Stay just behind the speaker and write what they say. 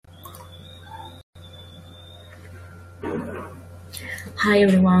Hi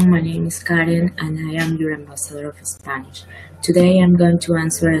everyone, my name is Karen and I am your ambassador of Spanish. Today I'm going to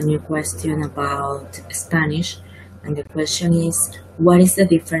answer a new question about Spanish, and the question is, what is the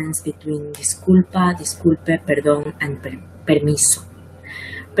difference between disculpa, disculpe, perdón and permiso?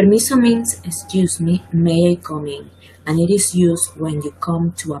 Permiso means excuse me, may I come in, and it is used when you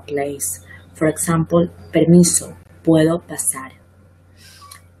come to a place. For example, permiso, puedo pasar.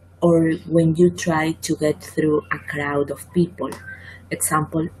 Or when you try to get through a crowd of people.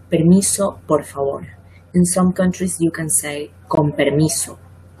 Example, permiso, por favor. In some countries you can say con permiso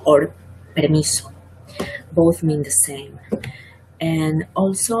or permiso. Both mean the same. And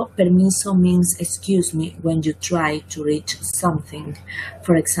also, permiso means excuse me when you try to reach something.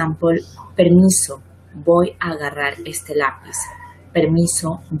 For example, permiso, voy a agarrar este lápiz.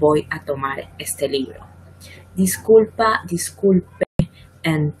 Permiso, voy a tomar este libro. Disculpa, disculpe,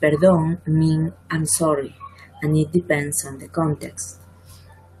 and perdón mean I'm sorry, and it depends on the context.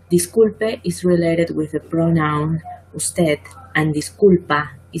 Disculpe is related with the pronoun usted, and disculpa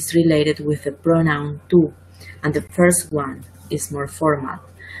is related with the pronoun tú, and the first one is more formal.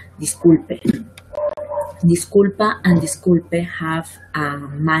 Disculpe. Disculpa and disculpe have a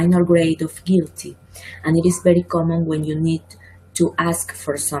minor grade of guilty, and it is very common when you need to ask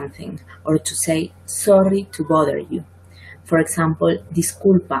for something or to say sorry to bother you. For example,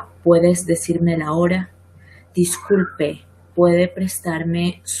 disculpa, ¿puedes decirme la hora? Disculpe, ¿puede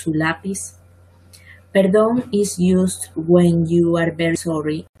prestarme su lápiz? Perdón is used when you are very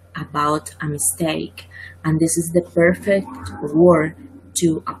sorry about a mistake, and this is the perfect word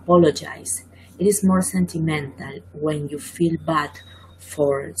to apologize. It is more sentimental when you feel bad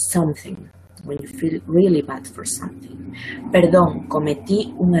for something, when you feel really bad for something. Perdón,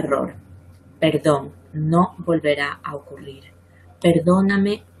 cometí un error. Perdón, no volverá a ocurrir.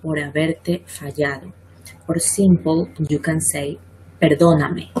 Perdóname por haberte fallado. Or simple, you can say,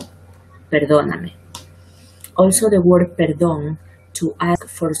 perdóname, perdóname. Also the word perdón to ask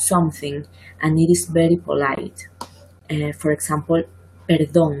for something, and it is very polite. For example,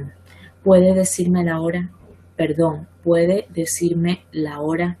 perdón, ¿puede decirme la hora? Perdón, ¿puede decirme la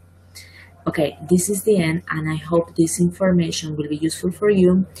hora? Okay, this is the end, and I hope this information will be useful for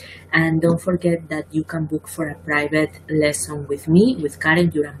you. And don't forget that you can book for a private lesson with me, with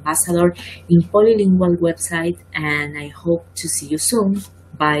Karen, your ambassador, in Polylingual website, and I hope to see you soon.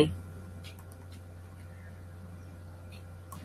 Bye.